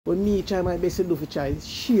But me try my best to do for try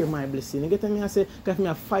share my blessing. You get me? I say, if me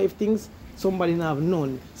have 5 things, somebody not have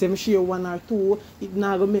none. So if I share 1 or 2, it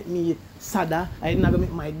not gonna make me sadder, and it not gonna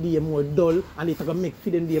make my day more dull, and it gonna make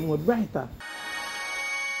feeding day more brighter.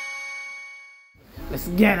 Let's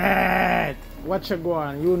get it! Watch you go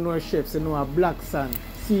on, you know chefs, you know a Blacksan,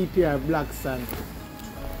 CPR Blacksan,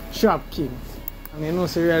 Trap King. And you know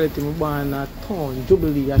say reality, I born in a town,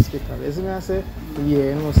 Jubilee Hospital. You see me I say? Yeah,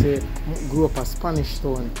 you know say I grew up a Spanish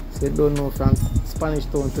town. So you don't know from Spanish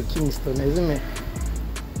town to Kingston, you see me?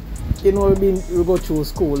 You know we go through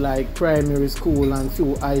school like primary school and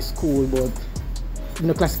few high school, but I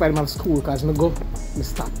don't classify them as school because I go, I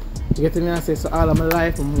stop. You get me I say? So all of my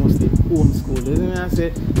life I'm mostly home school. You see me I say?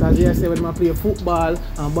 Because you say when I play football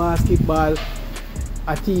and basketball,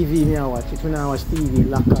 a TV me I watch it. When I watch TV,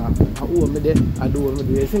 lock up. I home me there, I do what I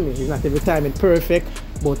do. You see me? It's not every time it's perfect,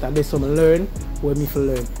 but I do some learn what me for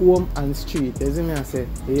learn. Home and street. You see me I say?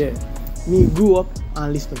 Yeah. Me grew up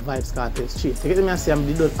and listen to Vybz Kartel street. You get me I say? I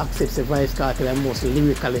don't accept the Vybz Kartel I'm most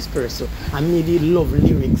lyricalist person. And me did love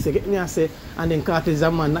lyrics. You get me I say? And then Kartel is a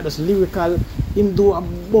man not just lyrical, him do a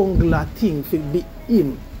bungler thing to be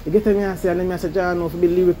him. You get me I say? And then I say, John, no, to be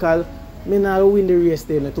lyrical. I not win the race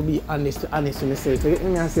then, to be honest with myself. You get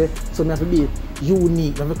me I say? So I have to be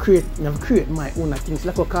unique. I have to create my own things.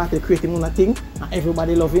 Like a Kartel create his own thing and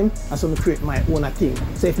everybody love him, and so I create my own thing.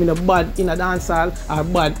 So if I'm not bad in a dance hall or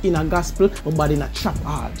bad in a gospel or bad in a trap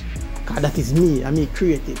hall, because that is me and me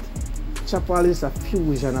create it. Trap hall is a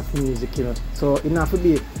fusion of music, you know. So it have to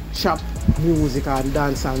be trap music or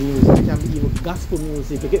dance hall music. It can be even gospel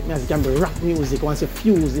music. You get me? It can be rock music once you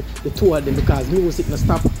fuse the two of them, because music no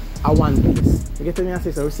stop at one place. You get me? I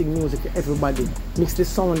say so we sing music for everybody. Mix the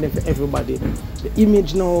sound them for everybody. The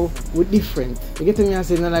image now we're different. You get me? I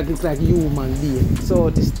say not like look like human being.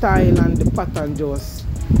 So the style and the pattern just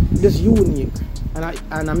unique.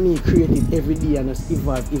 And me create it every day and just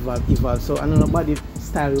evolve. So I know nobody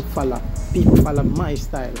style will follow. People follow my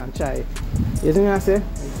style and try. You see me I say?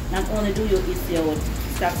 Not only do you issue out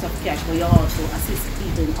stacks of cash, but you also assist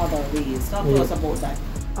people in other ways. Talk to us about that.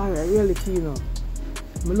 Alright, really key, you know.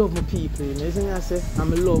 I love my people, you know, you see me I say?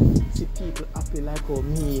 And I love see people happy like how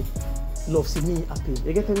me love see me happy.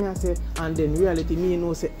 You get me I say? And then reality me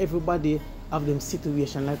know say everybody have them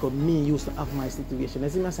situation like how me used to have my situation. You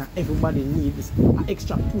see me I say? Everybody needs an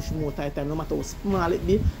extra push more tight time, no matter how small it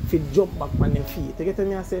be, to jump back on them feet. You get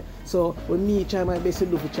me I say? So when me try my best to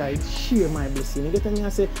do for try share my blessing. You get me I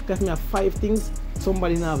say? Because me have 5 things,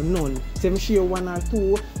 somebody not have none. So if I share 1 or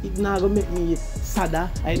 2, it not gonna make me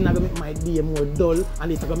sadder, and it not gonna make my day more dull,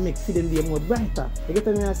 and it gonna make feeding day more brighter. You get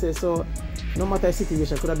me I say? So no matter the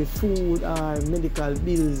situation, could be food or medical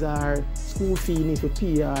bills or school fee need to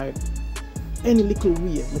pay or any little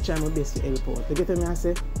way, I try my best to help out. You get me I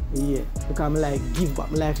say? Yeah. Because I like give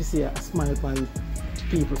back. My life is here, a smile on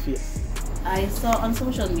people's face. I saw on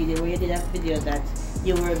social media where you did a video that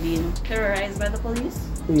you were being terrorized by the police.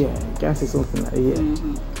 Yeah, you can say something like that,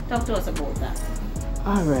 yeah. Talk to us about that.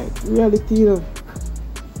 Alright, reality, you know,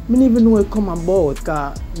 I don't even know it come about,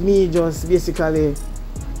 because me just basically,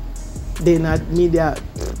 they not media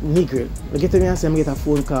nigger. You get me, I say I get a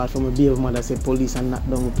phone call from a baby mother say police and knock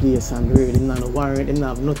down my place and really not no warrant, they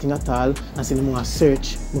not have nothing at all, and say they want to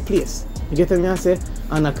search my place. You get me, I say?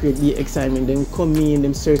 And I create the excitement, them come in,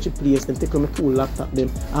 them search the place, them take on my cool laptop, them,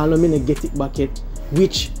 and I don't get it back yet,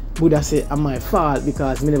 which would I say am my fault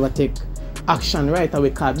because me never take action right away,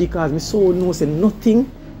 because me so know say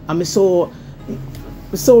nothing, and me so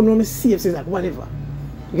know me safe, say like whatever.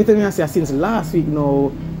 You get me, I say since last week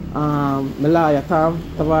now, my lawyer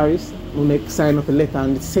Tavares, we make sign up a letter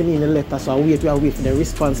and send in a letter, so I wait for the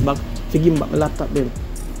response back to give me back my laptop then.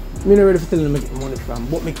 Me not ready for telling them where I get money from,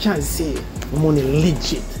 but me can say my money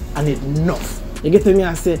legit and it enough. You get me,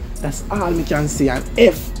 I say that's all me can say, and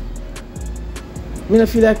if me not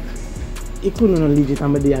feel like it couldn't legit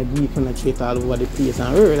and I give penetrate all over the place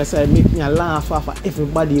and that's why it make me a laugh off of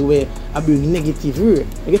everybody where I bring negative word.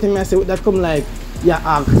 You get me, I say that come like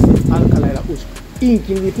alcohol like push.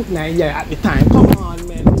 Ink in the put in here at the time. Come on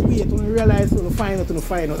man, wait when you realize when you find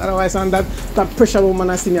out. Otherwise on that pressure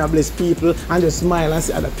woman I see me I bless people and just smile and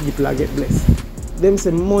see other people I get blessed. Them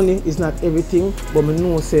say money is not everything, but me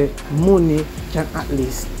know say money can at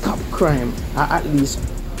least stop crime or at least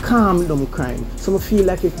calm down crime. So I feel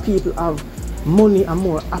like if people have money and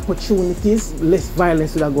more opportunities, less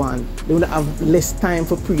violence would go on. They would have less time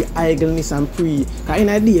for pre-idleness and pre. Because in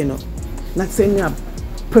idea, you know, not saying me have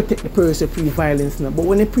protect the person pre-violence now. But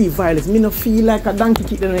when they pre-violence, me no feel like a donkey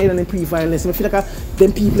kick them in the head and they pre-violence. I feel like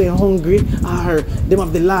them people are hungry or them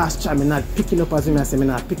have the last child. I'm not picking up as I say, I'm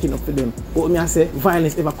not picking up for them. But me I say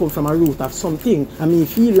violence ever come from a root of something. I mean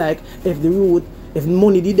feel like if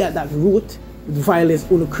money did that root, violence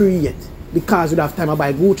will create. Because we have time to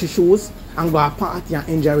buy Gucci shoes and go to a party and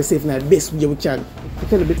enjoy yourself in the best way we can. To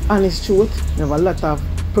tell a bit honest truth, we have a lot of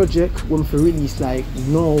project when we release like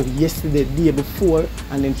now, yesterday, day before,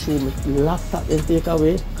 and then show me laptop and take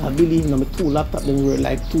away. I believe my 2 laptops then were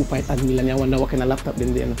like 2.8 million. I wonder what kind of laptop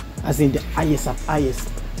then there. As in the highest of highest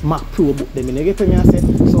Mac Pro book them. You get me I say?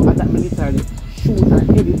 So at that me literally shoot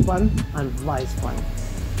and edit pan and voice pan.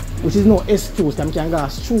 Which is no excuse, I can go to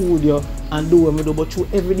studio and do what I do, but through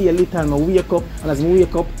every day little I wake up, and as I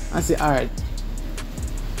wake up and say, alright,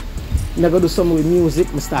 I'm going to do something with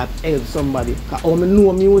music, I start help somebody. Because when I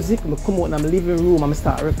know music, I come out in my living room and I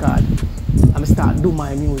start record. And I start do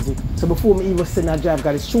my music. So before I even send a drive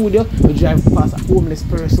to the studio, I drive past a homeless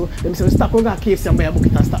person. They say, stop going to KFC and buy a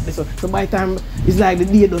bucket and stop this. So by the time, it's like the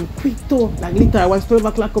day done quick too. Like literally, once 12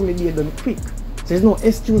 o'clock come, the day done quick. So there's no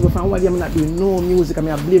excuse from what I'm not doing no music. I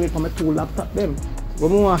mean, I blame it for my 2 laptops them. But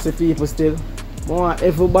I want to say people still, I want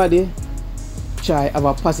everybody try have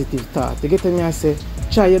a positive thought. You get me? I say,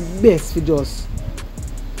 try your best for just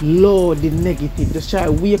lower the negative. Just try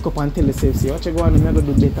to wake up and tell yourself, say, what you going to do, I'm going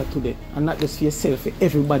to do better today. And not just for yourself, for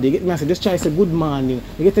everybody. You get me? I say, just try to say good morning.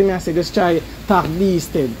 You get me? I say, just try to talk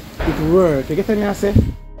decent. It work. You get me? I say.